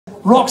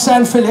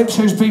Roxanne Phillips,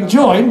 who's been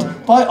joined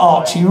by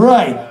Archie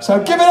Ray.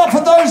 So give it up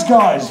for those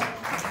guys.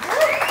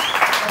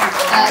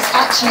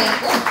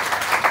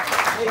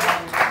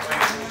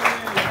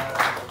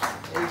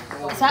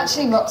 It's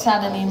actually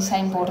Roxanne and the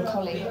Insane Border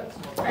Collie.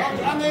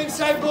 And the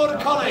Insane Border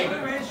Collie.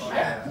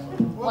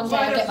 One day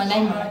I'll get my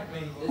name right.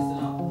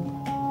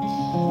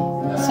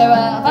 So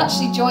I've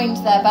actually joined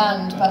their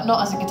band, but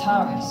not as a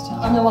guitarist.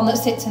 I'm the one that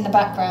sits in the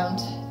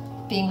background,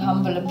 being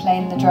humble and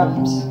playing the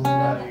drums.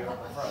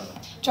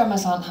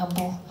 Drummers aren't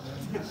humble.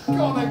 Go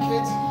on then,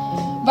 kids.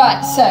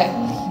 Right, so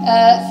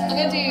I'm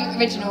going to do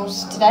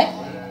originals today,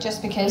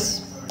 just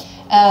because.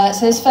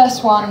 So this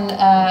first one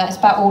is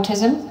about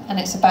autism, and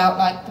it's about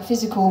like the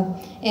physical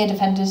ear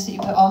defenders that you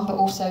put on, but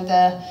also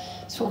the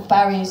sort of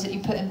barriers that you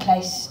put in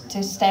place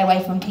to stay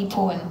away from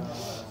people. And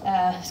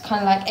it's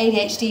kind of like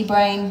ADHD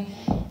brain.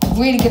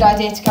 Really good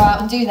idea to go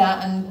out and do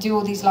that and do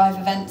all these live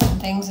events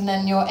and things, and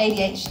then your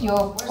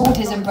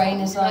autism brain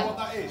is like. What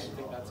that is? I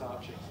think that's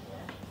Archie.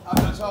 Oh,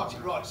 that's Archie.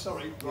 Right.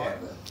 Sorry. Right.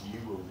 You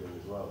will do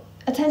as well.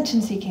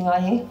 Attention seeking, are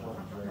you?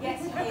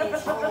 Yes, it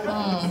is.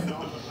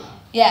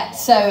 Yeah,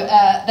 so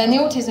then the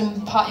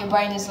autism part of your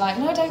brain is like,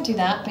 no, don't do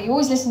that, but you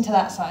always listen to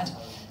that side.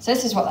 So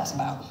this is what that's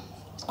about.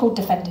 It's called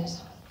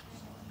Defenders.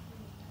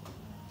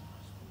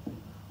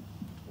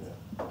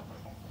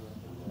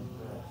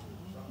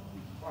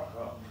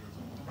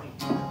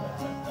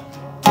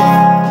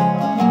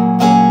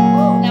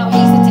 Now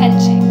he's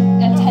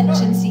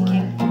attention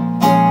seeking.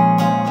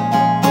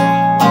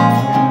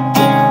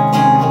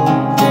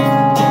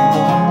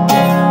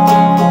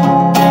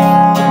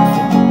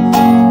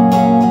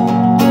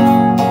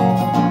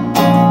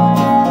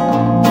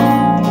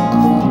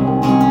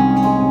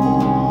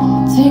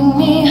 Take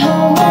me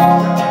home,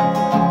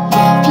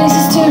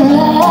 places to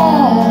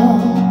lie,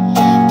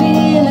 be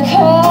in the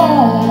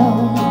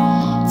crowd.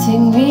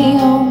 Take me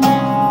home,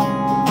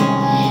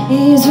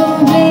 ears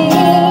will be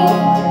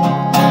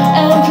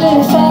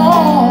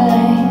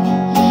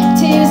amplified,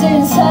 tears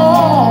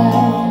inside.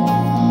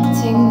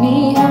 Take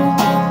me home.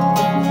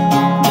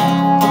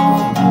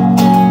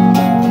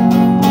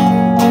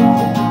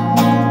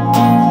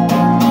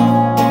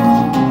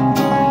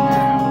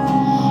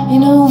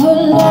 In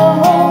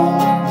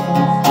overload,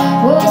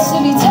 words to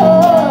be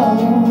told,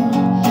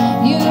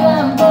 you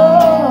and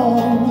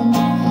bold,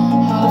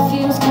 heart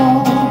feels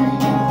cold,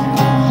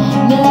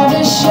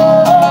 never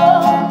sure,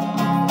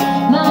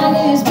 mine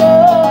is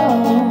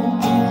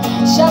bold,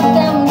 shut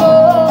down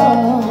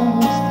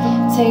walls,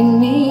 take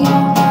me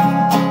home.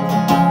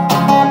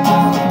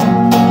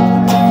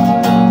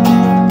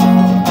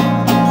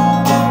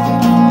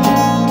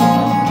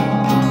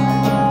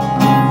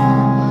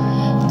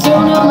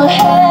 Don't know my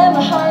head,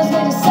 my heart is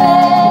made of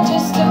sand,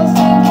 just don't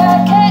think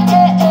I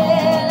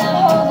can. I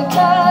hold the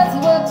cards,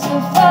 it works so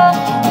far,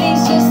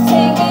 please just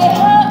take me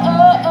home.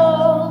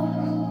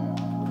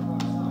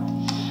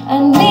 I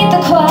need the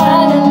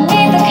quiet, I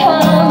need the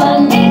calm, I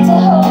need to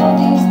hold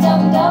these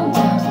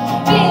dum-dum-dums,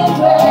 being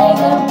brave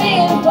and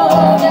being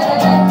bold,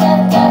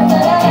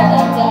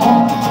 da-da-da-da-da-da-da-da-da.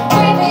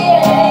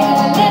 Abbreviate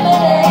and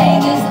eliminate,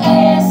 this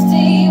ASD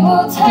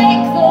will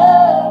take the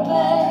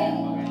pain.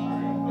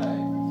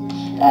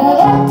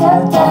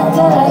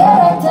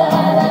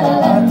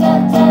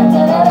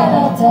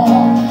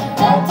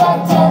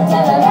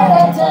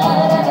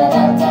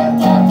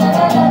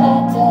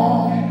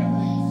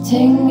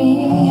 Take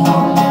me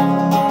home.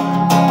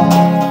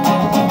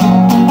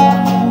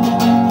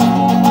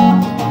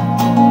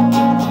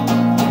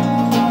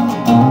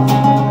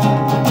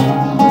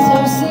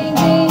 So see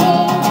me,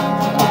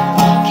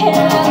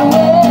 can't hide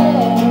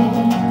away,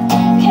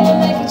 can't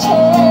make a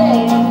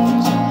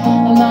change.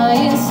 Am I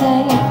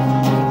insane?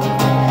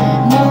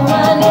 Know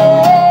my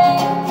name,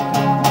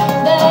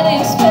 that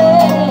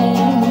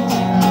explains.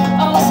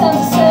 All sounds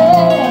the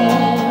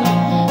same.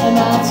 Am I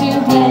to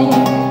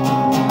blame?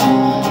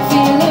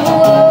 Feel the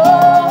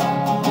war,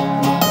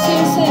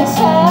 too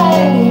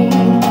inside.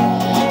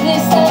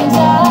 This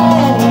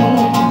anxiety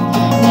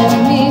never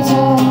be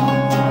told.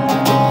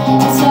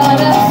 It's hard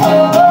to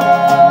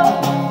fall,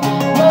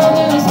 one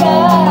moves by,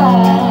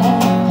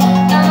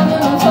 I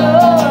move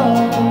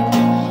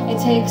on. It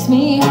takes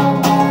me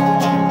home.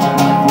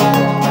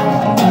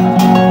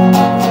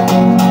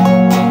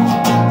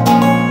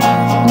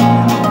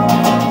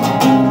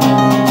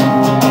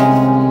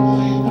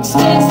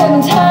 Explain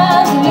 7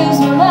 times, I lose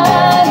my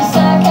mind. It's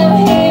like I'm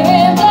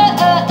hearing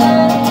blood.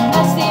 I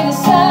see the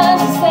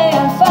signs that say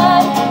I'm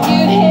fine. You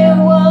hear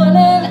 1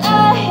 and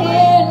I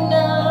hear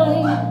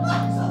 9.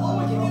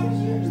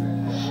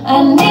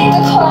 I need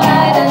the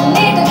quiet, I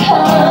need the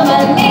calm, I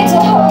need to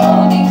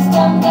hold these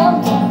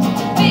dum-dum-dums,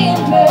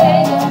 being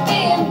brave and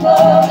being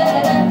bold.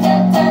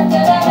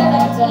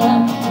 Da-da-da-da-da-da-da-da-da.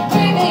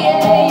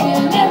 Abbreviate,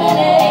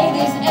 eliminate,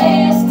 this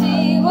ASD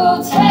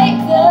will take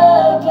the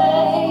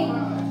pain.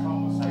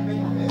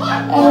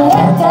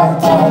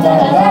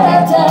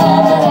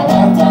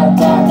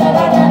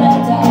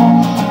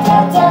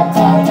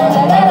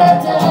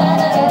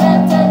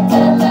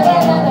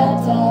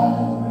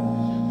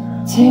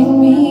 Take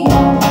me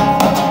home.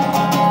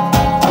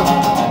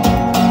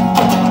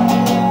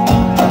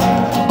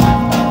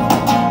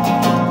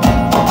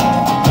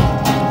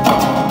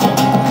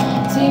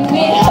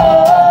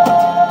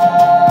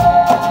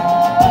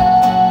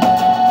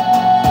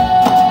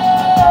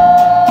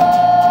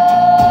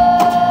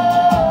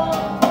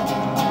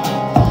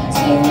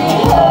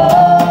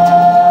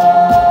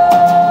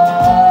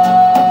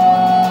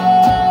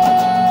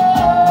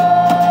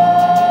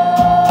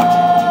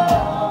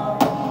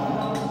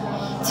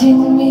 Take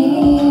me